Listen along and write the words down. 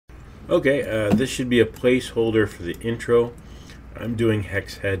Okay, this should be a placeholder for the intro. I'm doing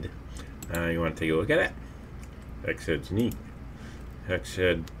hex head. You want to take a look at it? Hex head's neat. Hex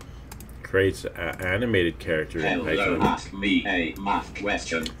head creates an animated character in Python. Ask me a math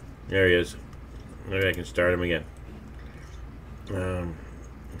question. There he is. Maybe I can start him again.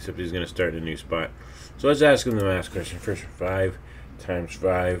 Except he's going to start in a new spot. So let's ask him the math question first. 5 times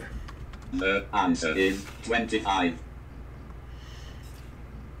 5. The answer is 25.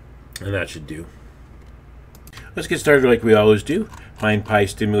 And that should do. Let's get started like we always do. Find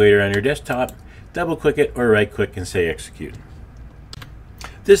PyStimulator on your desktop, double click it or right click and say execute.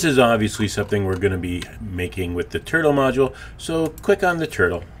 This is obviously something we're going to be making with the turtle module, so click on the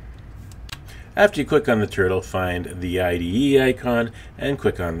turtle. After you click on the turtle, find the IDE icon and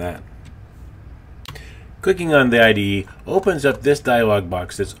click on that. Clicking on the IDE opens up this dialog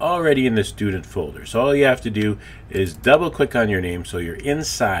box that's already in the student folder. So all you have to do is double click on your name so you're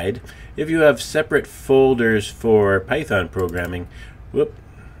inside. If you have separate folders for Python programming, click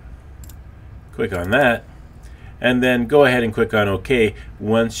on that and then go ahead and click on OK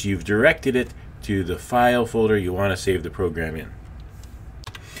once you've directed it to the file folder you want to save the program in.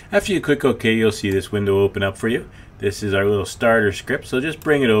 After you click OK, you'll see this window open up for you. This is our little starter script, so just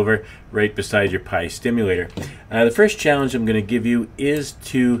bring it over right beside your PyStimulator. The first challenge I'm going to give you is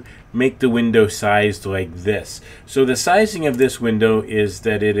to make the window sized like this. So the sizing of this window is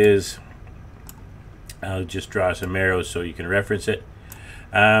that it is, I'll just draw some arrows so you can reference it.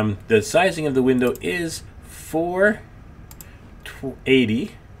 The sizing of the window is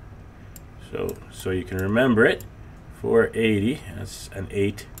 480, so you can remember it. 480, that's an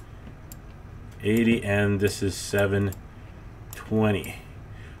 8. 80, and this is 720.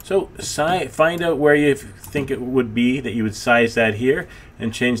 So find out where you think it would be that you would size that here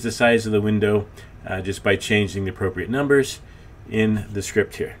and change the size of the window just by changing the appropriate numbers in the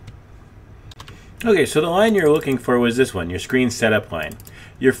script here. Okay, so the line you're looking for was this one, your screen setup line.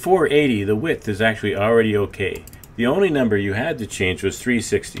 Your 480, the width is actually already okay. The only number you had to change was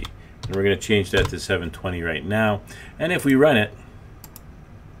 360, and we're going to change that to 720 right now. And if we run it,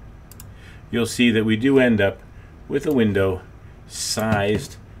 you'll see that we do end up with a window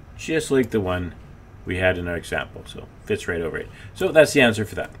sized just like the one we had in our example. So fits right over it. So that's the answer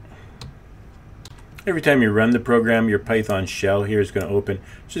for that. Every time you run the program, your Python shell here is going to open.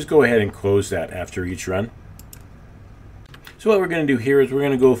 Just go ahead and close that after each run. So what we're going to do here is we're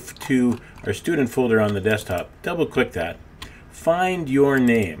going to go to our student folder on the desktop, double click that, find your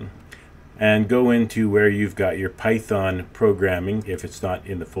name, and go into where you've got your Python programming. If it's not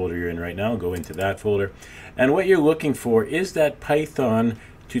in the folder you're in right now, go into that folder. And what you're looking for is that Python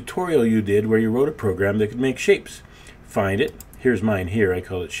tutorial you did where you wrote a program that could make shapes. Find it. Here's mine here. I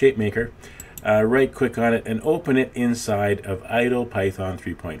call it ShapeMaker. Right click on it and open it inside of idle Python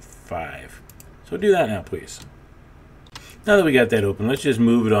 3.5. So do that now, please. Now that we got that open, let's just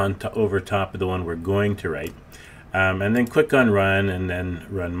move it on to over top of the one we're going to write. And then click on run and then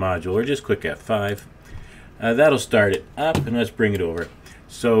run module, or just click F5. That'll start it up, and let's bring it over.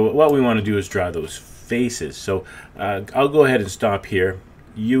 So what we want to do is draw those faces. So I'll go ahead and stop here.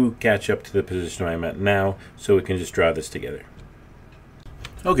 You catch up to the position I'm at now so we can just draw this together.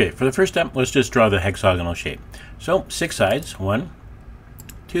 Okay, for the first step, let's just draw the hexagonal shape. So 6 sides, 1,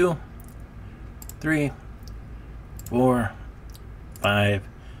 2, 3, 4, 5,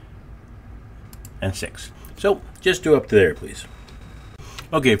 and 6. So just do up to there, please.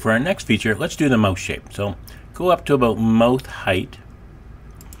 Okay, for our next feature, let's do the mouth shape. So go up to about mouth height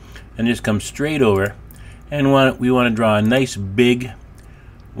and just come straight over. And we want to draw a nice big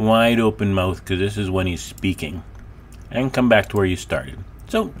wide open mouth because this is when he's speaking. And come back to where you started.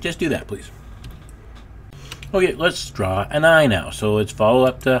 So just do that, please. Okay, let's draw an eye now. So let's follow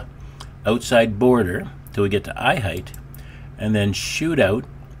up the outside border till we get to eye height and then shoot out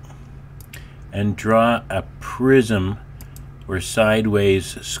and draw a prism or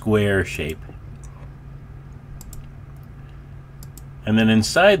sideways square shape. And then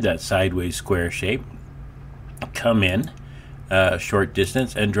inside that sideways square shape, come in a short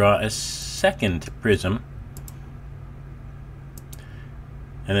distance and draw a second prism.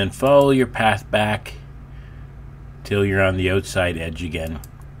 And then follow your path back till you're on the outside edge again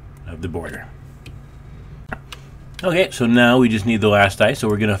of the border. Okay, so now we just need the last eye, so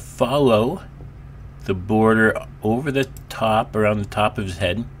we're going to follow the border over the top, around the top of his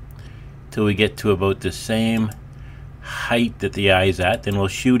head, till we get to about the same height that the eye is at. Then we'll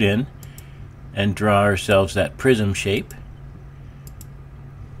shoot in and draw ourselves that prism shape.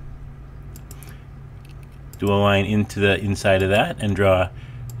 Do a line into the inside of that and draw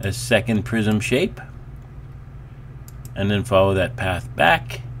a second prism shape. And then follow that path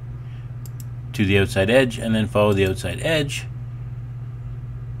back to the outside edge, and then follow the outside edge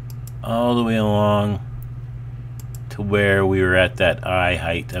all the way along to where we were at that eye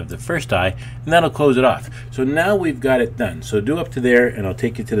height of the first eye, and that'll close it off. So now we've got it done. So do up to there, and I'll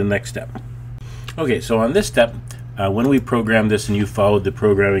take you to the next step. Okay, so on this step, when we programmed this and you followed the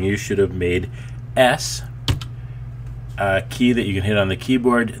programming, you should have made S, a key that you can hit on the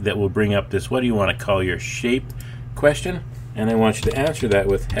keyboard that will bring up this, what do you want to call your shape question, and I want you to answer that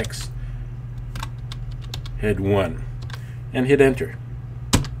with hex head 1 and hit enter.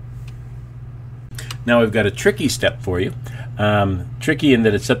 Now I've got a tricky step for you. Tricky in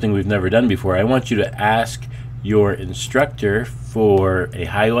that it's something we've never done before. I want you to ask your instructor for a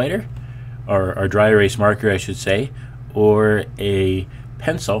highlighter, or dry erase marker I should say, or a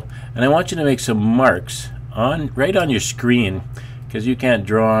pencil, and I want you to make some marks right on your screen, because you can't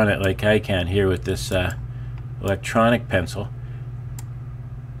draw on it like I can here with this electronic pencil.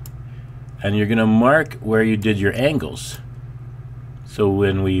 And you're going to mark where you did your angles. So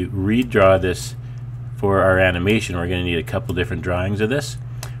when we redraw this for our animation, we're going to need a couple different drawings of this.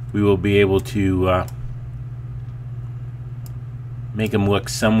 We will be able to make them look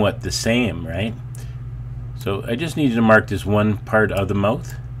somewhat the same, right? So I just need you to mark this one part of the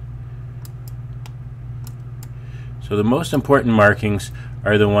mouth. So the most important markings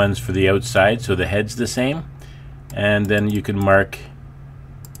are the ones for the outside, so the head's the same, and then you can mark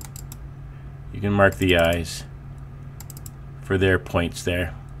the eyes for their points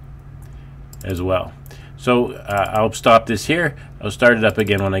there as well. So I'll stop this here. I'll start it up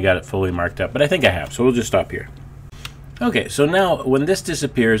again when I got it fully marked up, but I think I have, so we'll just stop here. Okay, so now when this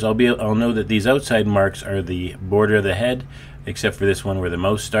disappears, I'll know that these outside marks are the border of the head, except for this one where the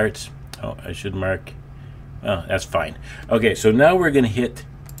mouth starts. Oh, I should mark. Oh, that's fine. Okay, so now we're going to hit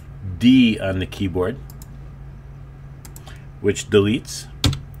D on the keyboard, which deletes,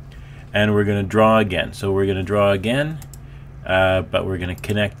 and we're going to draw again. So we're going to draw again, but we're going to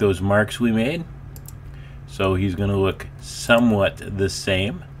connect those marks we made. So he's going to look somewhat the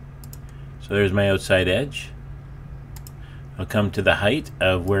same. So there's my outside edge. I'll come to the height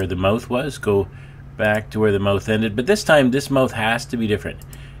of where the mouth was, go back to where the mouth ended, but this time this mouth has to be different.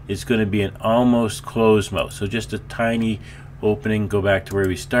 It's going to be an almost closed mouth, so just a tiny opening. Go back to where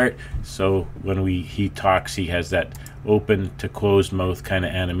we start, so when he talks, he has that open to closed mouth kind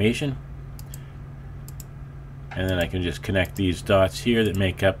of animation. And then I can just connect these dots here that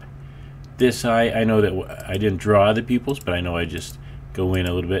make up this eye. I know that I didn't draw the pupils, but I know I just go in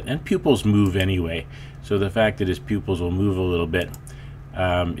a little bit, and pupils move anyway, so the fact that his pupils will move a little bit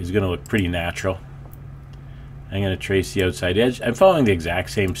is going to look pretty natural. I'm going to trace the outside edge. I'm following the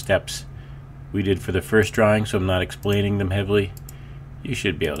exact same steps we did for the first drawing, so I'm not explaining them heavily. You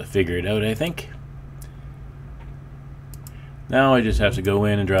should be able to figure it out, I think. Now I just have to go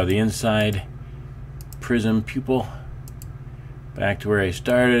in and draw the inside prism pupil back to where I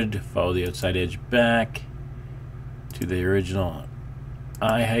started, follow the outside edge back to the original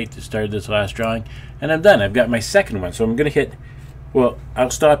eye height to start this last drawing, and I'm done. I've got my second one, so I'm going to hit, well, I'll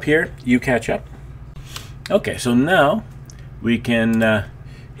stop here, you catch up. Okay, so now we can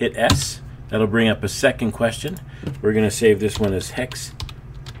hit S. That'll bring up a second question. We're going to save this one as hex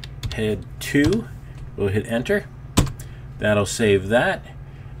head 2. We'll hit enter. That'll save that,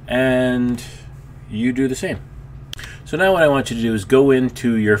 and you do the same. So now what I want you to do is go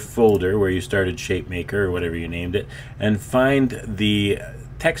into your folder where you started ShapeMaker or whatever you named it, and find the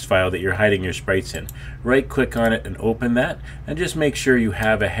text file that you're hiding your sprites in. Right click on it and open that, and just make sure you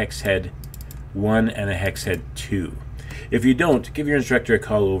have a hex head 1 and a hex head 2. If you don't, give your instructor a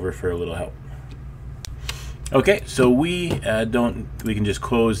call over for a little help. Okay, so we can just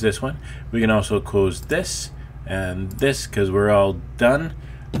close this one. We can also close this and this because we're all done.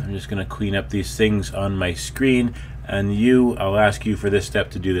 I'm just going to clean up these things on my screen, and I'll ask you for this step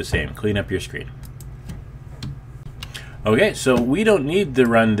to do the same. Clean up your screen. Okay, so we don't need to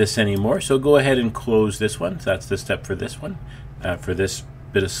run this anymore, so go ahead and close this one. So that's the step for this one, for this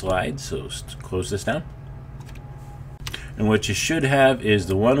bit of slides. So close this down. And what you should have is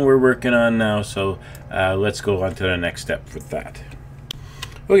the one we're working on now, so let's go on to the next step for that.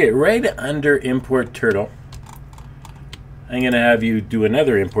 Okay, right under import turtle, I'm going to have you do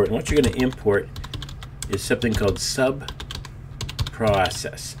another import. And what you're going to import is something called sub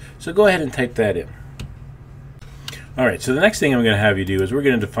process. So go ahead and type that in. Alright, so the next thing I'm going to have you do is we're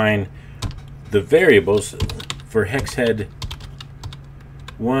going to define the variables for hex head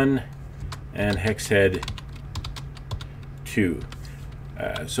 1 and hex head 2.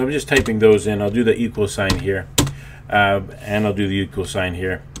 So I'm just typing those in. I'll do the equal sign here, and I'll do the equal sign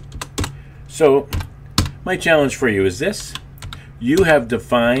here. So my challenge for you is this. you have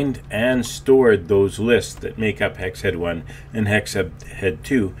defined and stored those lists that make up hex head 1 and hex head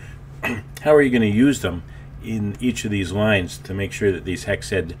 2. How are you going to use them in each of these lines to make sure that these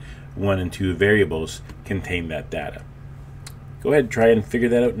hex head 1 and 2 variables contain that data? Go ahead and try and figure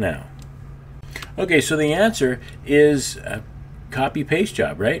that out now. Okay, so the answer is a copy paste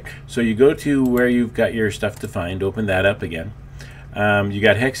job, right? So you go to where you've got your stuff defined, open that up again. You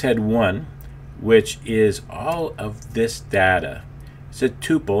got hex head 1, which is all of this data. It's a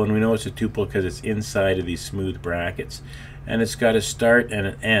tuple, and we know it's a tuple because it's inside of these smooth brackets, and it's got a start and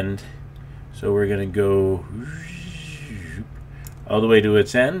an end. So we're going to go all the way to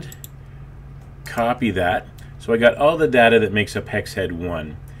its end, copy that. So I got all the data that makes up hex head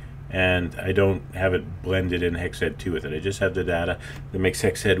 1, and I don't have it blended in hex head 2 with it. I just have the data that makes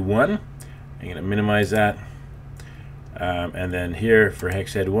hex head 1. I'm going to minimize that, and then here for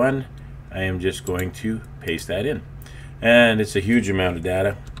hex head 1, I am just going to paste that in. And it's a huge amount of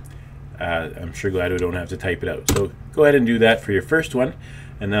data. I'm sure glad we don't have to type it out. So go ahead and do that for your first one,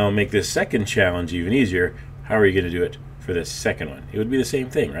 and now I'll make this second challenge even easier. How are you going to do it for this second one? It would be the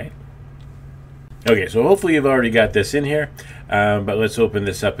same thing, right? Okay, so hopefully you've already got this in here, but let's open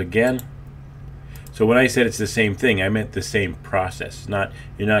this up again. So when I said it's the same thing, I meant the same process.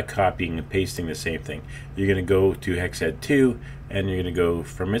 You're not copying and pasting the same thing. You're going to go to hex head 2, and you're going to go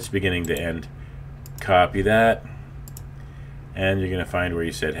from its beginning to end, copy that, and you're going to find where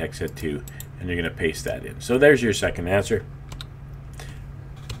you said hex head 2, and you're going to paste that in. So there's your second answer.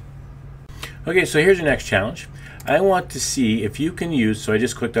 Okay, so here's your next challenge. I want to see if you can use, so I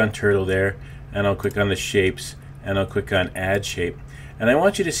just clicked on turtle there, and I'll click on the shapes, and I'll click on add shape. And I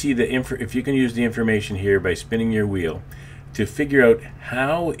want you to see if you can use the information here by spinning your wheel to figure out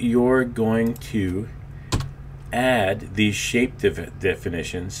how you're going to add these shape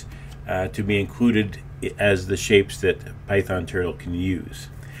definitions to be included as the shapes that Python Turtle can use.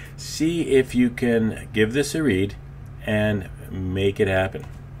 See if you can give this a read and make it happen.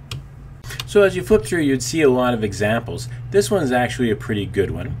 So as you flip through, you'd see a lot of examples. This one's actually a pretty good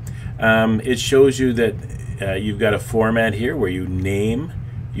one. It shows you that you've got a format here where you name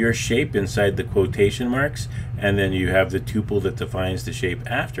your shape inside the quotation marks, and then you have the tuple that defines the shape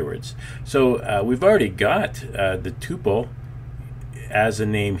afterwards. So we've already got the tuple as a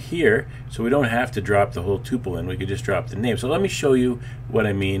name here, so we don't have to drop the whole tuple in. We could just drop the name. So let me show you what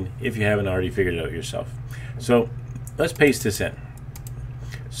I mean if you haven't already figured it out yourself. So let's paste this in.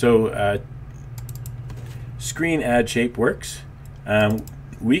 So screen add shape works.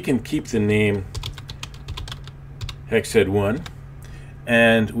 We can keep the name hex head 1,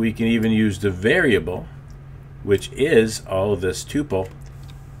 and we can even use the variable, which is all of this tuple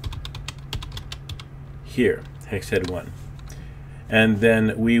here, hex head 1. And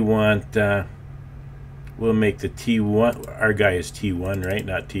then we want, we'll make the T1, our guy is T1, right,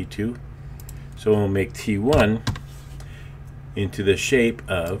 not T2. So we'll make T1 into the shape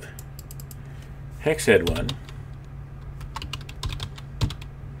of hex head 1.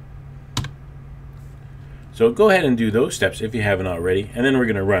 So go ahead and do those steps if you haven't already, and then we're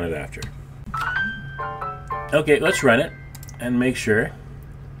going to run it after. Okay, let's run it and make sure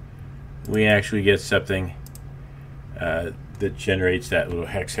we actually get something that generates that little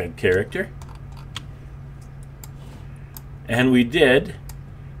hex head character. And we did.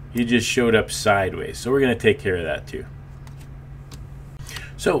 He just showed up sideways, so we're going to take care of that too.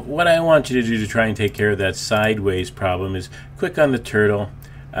 So what I want you to do to try and take care of that sideways problem is click on the turtle,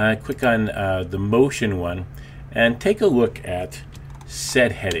 click on the motion one, and take a look at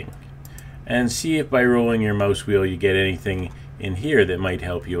set heading, and see if by rolling your mouse wheel you get anything in here that might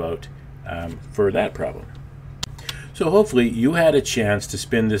help you out for that problem. So hopefully you had a chance to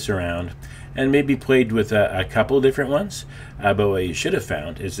spin this around and maybe played with a couple different ones, but what you should have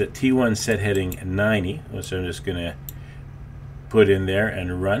found is that T1 set heading 90, so I'm just going to put in there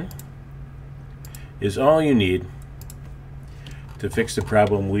and run, is all you need to fix the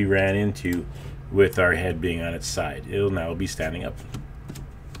problem we ran into with our head being on its side. It'll now be standing up.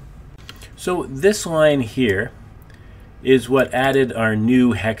 So this line here is what added our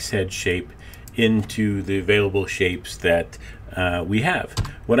new hex head shape into the available shapes that we have.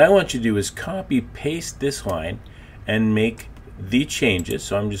 What I want you to do is copy paste this line and make the changes.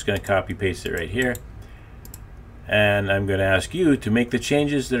 So I'm just going to copy paste it right here, and I'm going to ask you to make the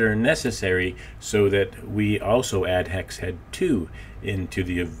changes that are necessary so that we also add hex head 2 into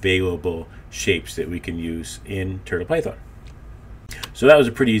the available shapes that we can use in TurtlePython. So that was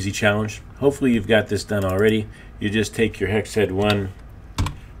a pretty easy challenge. Hopefully you've got this done already. You just take your hex head 1,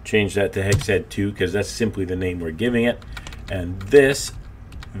 change that to hex head 2 because that's simply the name we're giving it, and this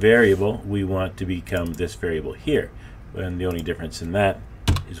variable we want to become this variable here. and the only difference in that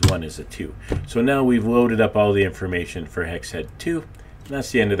is 1 is a 2. So now we've loaded up all the information for hex head 2, and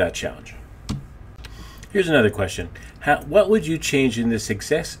that's the end of that challenge. Here's another question. What would you change in this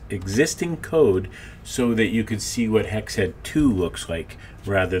existing code so that you could see what hex head 2 looks like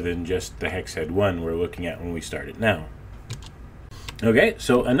rather than just the hex head 1 we're looking at when we start it now? Okay,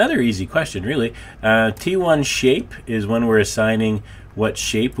 so another easy question, really. T1 shape is when we're assigning what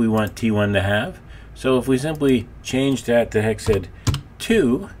shape we want T1 to have. So if we simply change that to hex head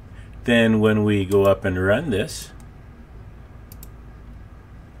 2, then when we go up and run this,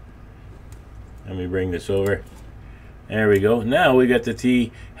 let me bring this over. There we go. Now we got the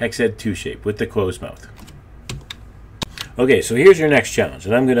T hex head 2 shape with the closed mouth. Okay, so here's your next challenge,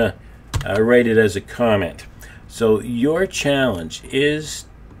 and I'm going to write it as a comment. So your challenge is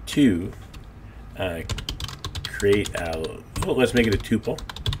to create a, let's make it a tuple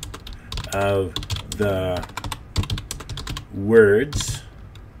of the words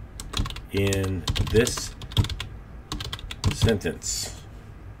in this sentence.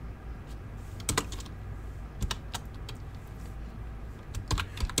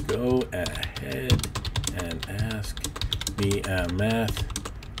 Go ahead and ask me a math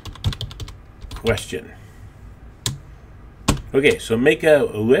question. Okay, so make a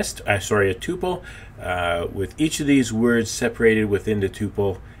list, a tuple with each of these words separated within the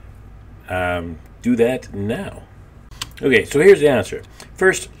tuple. Do that now. Okay, so here's the answer.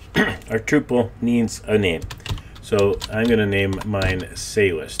 First, our tuple needs a name. So I'm going to name mine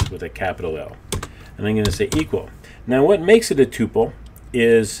saylist with a capital L. And I'm going to say equal. Now what makes it a tuple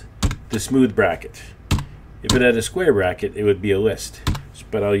is the smooth bracket. If it had a square bracket, it would be a list.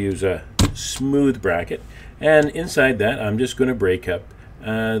 But I'll use a smooth bracket. And inside that, I'm just going to break up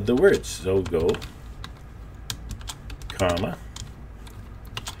the words. So go, comma,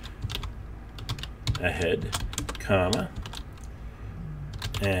 ahead, comma,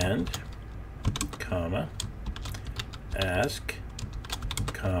 and, comma, ask,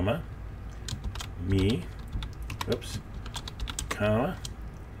 comma, me, whoops, comma,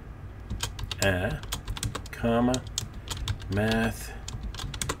 comma, math,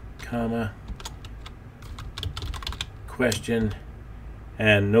 comma, question,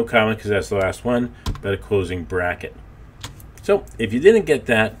 and no comma because that's the last one, but a closing bracket. So if you didn't get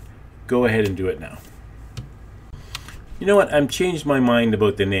that, go ahead and do it now. You know what? I've changed my mind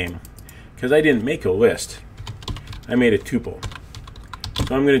about the name because I didn't make a list. I made a tuple.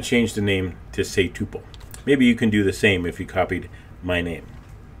 So I'm going to change the name to say tuple. Maybe you can do the same if you copied my name.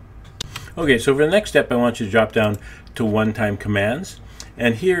 Okay, so for the next step, I want you to drop down to one-time commands.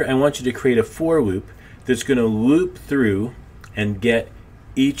 And here I want you to create a for loop that's going to loop through and get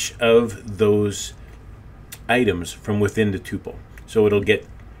each of those items from within the tuple. So it'll get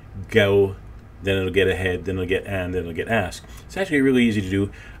go, then it'll get ahead, then it'll get and, then it'll get ask. It's actually really easy to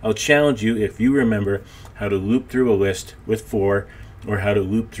do. I'll challenge you if you remember how to loop through a list with for or how to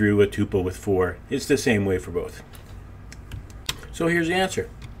loop through a tuple with for. It's the same way for both. So here's the answer.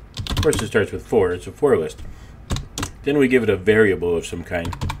 Of course it starts with for. It's a for list. Then we give it a variable of some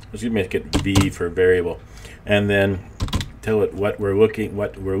kind. Let's make it v for variable, and then tell it what we're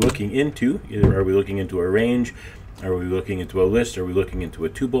looking into. Either are we looking into a range, are we looking into a list, are we looking into a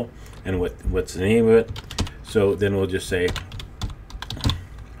tuple, and what's the name of it. So then we'll just say,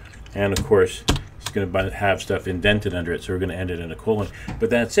 and of course it's going to have stuff indented under it, so we're going to end it in a colon. But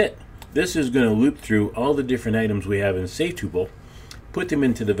that's it. This is going to loop through all the different items we have in say tuple, put them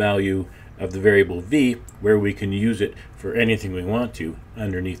into the value of the variable v, where we can use it for anything we want to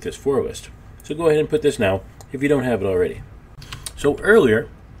underneath this for list. So go ahead and put this now if you don't have it already. So earlier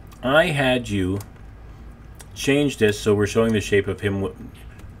I had you change this so we're showing the shape of him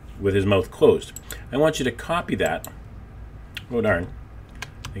with his mouth closed. I want you to copy that. Oh darn,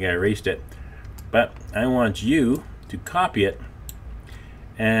 I think I erased it. But I want you to copy it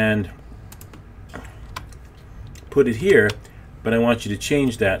and put it here, but I want you to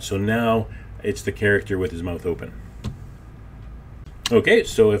change that so now it's the character with his mouth open. Okay,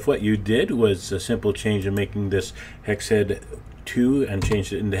 so if what you did was a simple change in making this hex head 2 and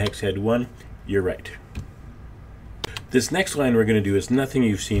changed it into hex head 1, you're right. This next line we're going to do is nothing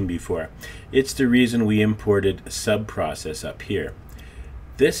you've seen before. It's the reason we imported subprocess up here.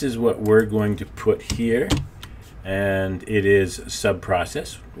 This is what we're going to put here, and it is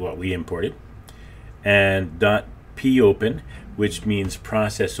subprocess, what we imported, and .popen, which means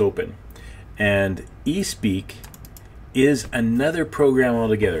process open. And Espeak is another program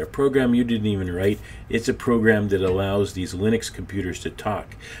altogether, a program you didn't even write. It's a program that allows these Linux computers to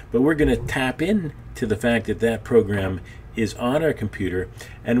talk. But we're going to tap in to the fact that that program is on our computer,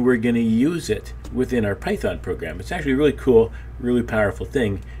 and we're going to use it within our Python program. It's actually a really cool, really powerful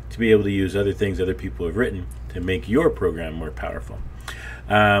thing to be able to use other things other people have written to make your program more powerful.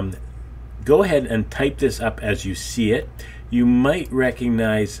 Go ahead and type this up as you see it. You might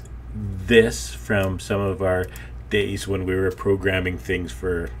recognize this from some of our days when we were programming things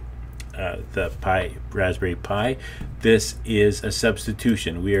for the Raspberry Pi. This is a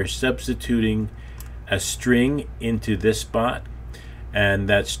substitution. We are substituting a string into this spot, and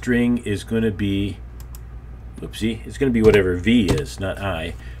that string is going to be, oopsie, it's going to be whatever V is, not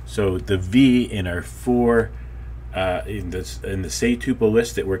I. So the V in our in the say tuple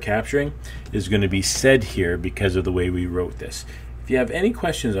list that we're capturing is going to be said here because of the way we wrote this. If you have any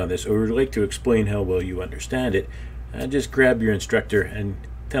questions on this or would like to explain how well you understand it, just grab your instructor and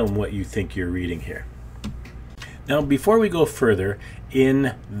tell them what you think you're reading here. Now, before we go further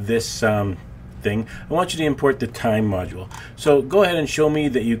in this thing, I want you to import the time module. So go ahead and show me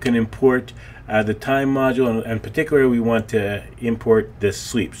that you can import the time module, and particularly we want to import this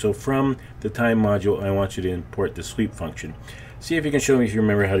sleep. So from the time module, I want you to import the sleep function. See if you can show me if you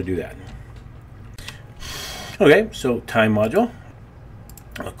remember how to do that. Okay, so time module.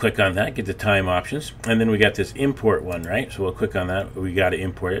 I'll click on that, get the time options, and then we got this import one, right? So we'll click on that. We got to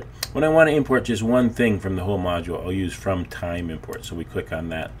import it. When I want to import just one thing from the whole module, I'll use from time import. So we click on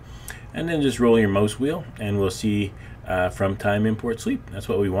that, and then just roll your mouse wheel, and we'll see from time import sleep. That's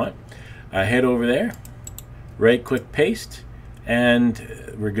what we want. Head over there, right click paste,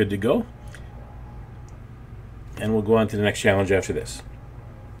 and we're good to go. And we'll go on to the next challenge after this.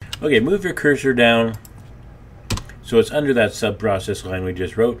 Okay, move your cursor down so it's under that sub-process line we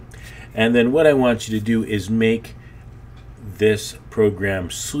just wrote. And then what I want you to do is make this program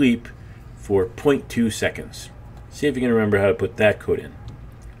sleep for 0.2 seconds. See if you can remember how to put that code in.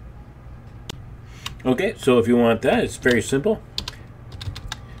 Okay, so if you want that, it's very simple.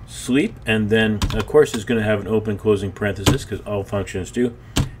 Sleep, and then of course it's going to have an open closing parenthesis because all functions do,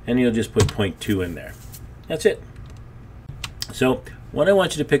 and you'll just put 0.2 in there. That's it. So what I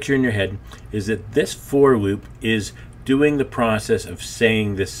want you to picture in your head is that this for loop is doing the process of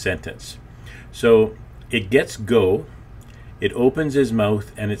saying this sentence. So it gets go, it opens his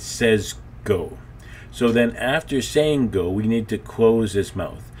mouth, and it says go. So then after saying go, we need to close his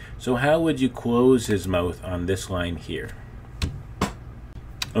mouth. So how would you close his mouth on this line here?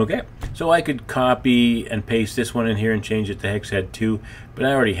 Okay, so I could copy and paste this one in here and change it to hex head 2, but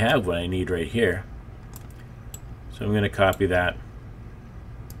I already have what I need right here. So I'm going to copy that,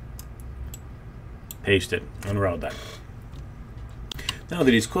 paste it, and we're all done. Now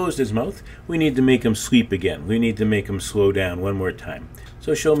that he's closed his mouth, we need to make him sleep again. We need to make him slow down one more time.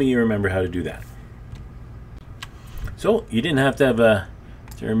 So show me you remember how to do that. So you didn't have to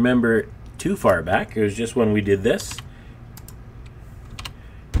remember too far back. It was just when we did this.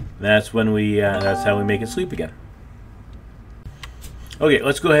 That's when we. That's how we make it sleep again. Okay,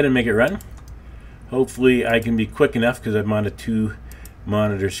 let's go ahead and make it run. Hopefully, I can be quick enough because I'm on a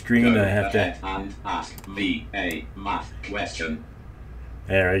 2-monitor screen. And I have to. And ask me a math question.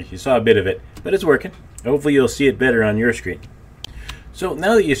 There, you saw a bit of it, but it's working. Hopefully, you'll see it better on your screen. So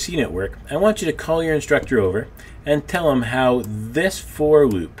now that you've seen it work, I want you to call your instructor over and tell him how this for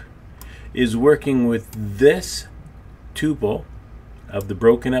loop is working with this tuple of the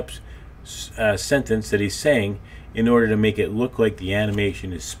broken up sentence that he's saying in order to make it look like the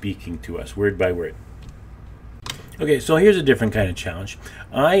animation is speaking to us word by word. Okay, so here's a different kind of challenge.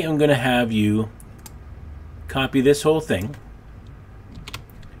 I am going to have you copy this whole thing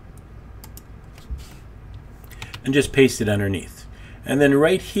and just paste it underneath. And then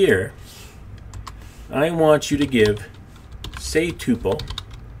right here, I want you to give say tuple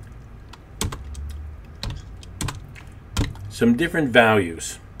some different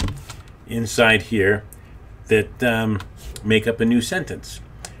values inside here that make up a new sentence,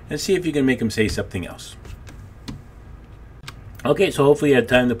 and see if you can make them say something else. Okay, so hopefully you had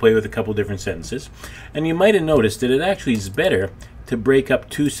time to play with a couple different sentences, and you might have noticed that it actually is better to break up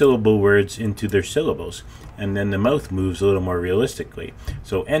 2-syllable words into their syllables, and then the mouth moves a little more realistically.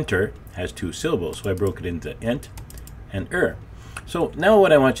 So enter has 2 syllables, so I broke it into ent and So now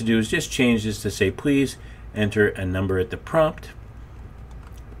what I want you to do is just change this to say please enter a number at the prompt.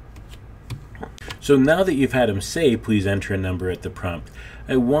 So now that you've had him say please enter a number at the prompt,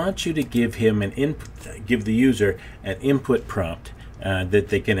 I want you to give him give the user an input prompt that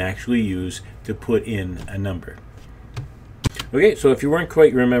they can actually use to put in a number. Okay, so if you weren't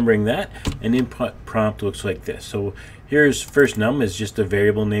quite remembering that, an input prompt looks like this. So here's first num is just a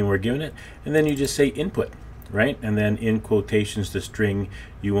variable name we're giving it, and then you just say input, right? And then in quotations the string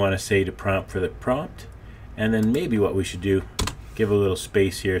you want to say to prompt for the prompt, And then maybe what we should do, give a little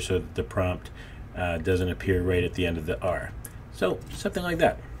space here so that the prompt doesn't appear right at the end of the R. So something like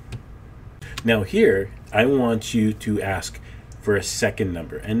that. Now here, I want you to ask for a second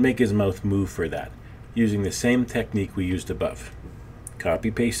number and make his mouth move for that, using the same technique we used above.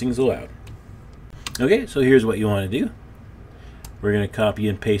 Copy pasting's allowed. Okay, so here's what you want to do. We're going to copy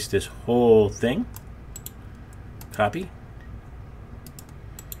and paste this whole thing. Copy.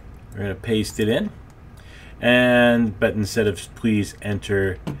 We're going to paste it in. But instead of please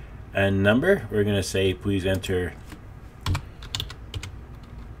enter a number, we're going to say please enter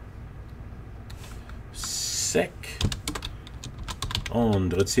second.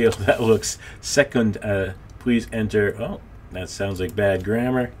 Let's see how that looks. Second, please enter. Oh, that sounds like bad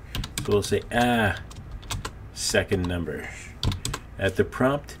grammar. So we'll say second number at the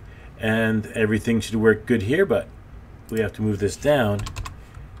prompt, and everything should work good here, but we have to move this down.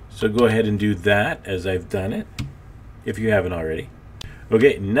 So go ahead and do that as I've done it, if you haven't already.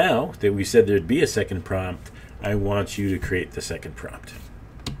 Okay, now that we said there'd be a second prompt, I want you to create the second prompt.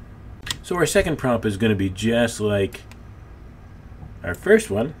 So our second prompt is going to be just like our first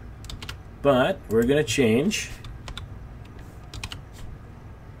one, but we're going to change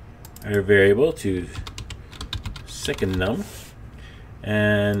our variable to second num,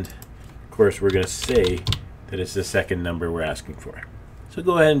 and of course we're going to say that it's the second number we're asking for. So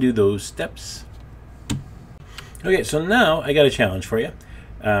go ahead and do those steps. Okay, so now I got a challenge for you,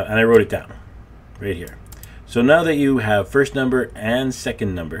 and I wrote it down right here. So now that you have first number and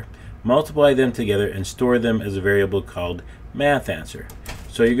second number, multiply them together and store them as a variable called math answer.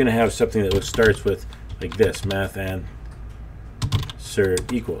 So you're going to have something that starts with like this, math answer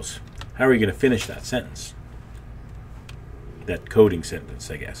equals. How are you going to finish that sentence? That coding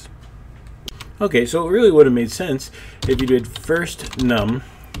sentence, I guess. Okay, so it really would have made sense if you did first num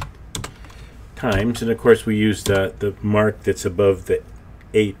times, and of course we used the mark that's above the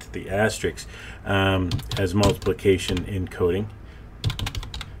 8, the asterisk, as multiplication in coding.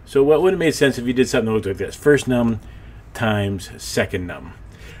 So what would have made sense if you did something that looked like this, first num times second num.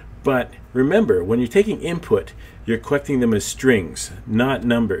 But remember, when you're taking input, you're collecting them as strings, not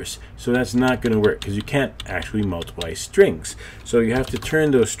numbers. So that's not going to work because you can't actually multiply strings. So you have to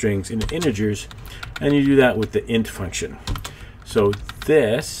turn those strings into integers, and you do that with the int function. So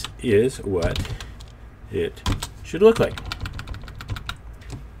this is what it should look like.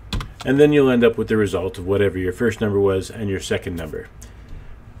 And then you'll end up with the result of whatever your first number was and your second number.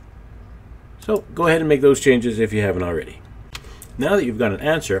 So go ahead and make those changes if you haven't already. Now that you've got an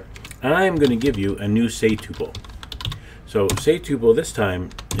answer, I'm going to give you a new say tuple. So say tuple this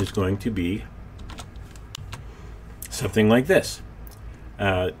time is going to be something like this.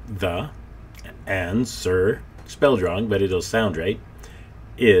 The answer, spelled wrong, but it'll sound right,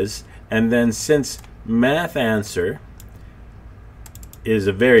 is, and then since math answer is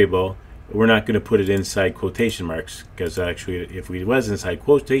a variable, we're not going to put it inside quotation marks, because actually if it was inside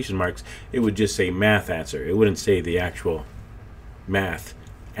quotation marks, it would just say math answer. It wouldn't say the actual math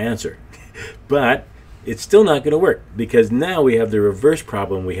answer. But it's still not going to work, because now we have the reverse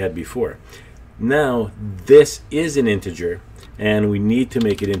problem we had before. Now this is an integer, and we need to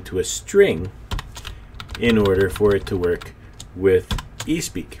make it into a string in order for it to work with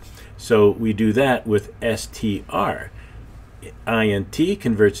Espeak. So we do that with str. int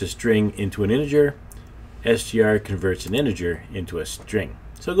converts a string into an integer. str converts an integer into a string.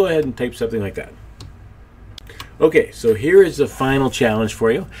 So go ahead and type something like that. Okay, so here is the final challenge for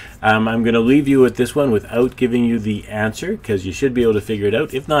you. I'm going to leave you with this one without giving you the answer, because you should be able to figure it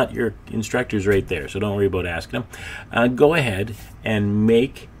out. If not, your instructor's right there, so don't worry about asking them. Go ahead and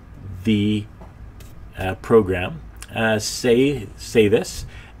make the program say this,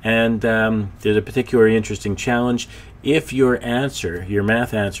 and there's a particularly interesting challenge. If your answer, your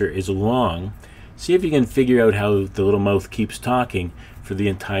math answer, is long, see if you can figure out how the little mouth keeps talking for the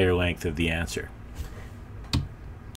entire length of the answer.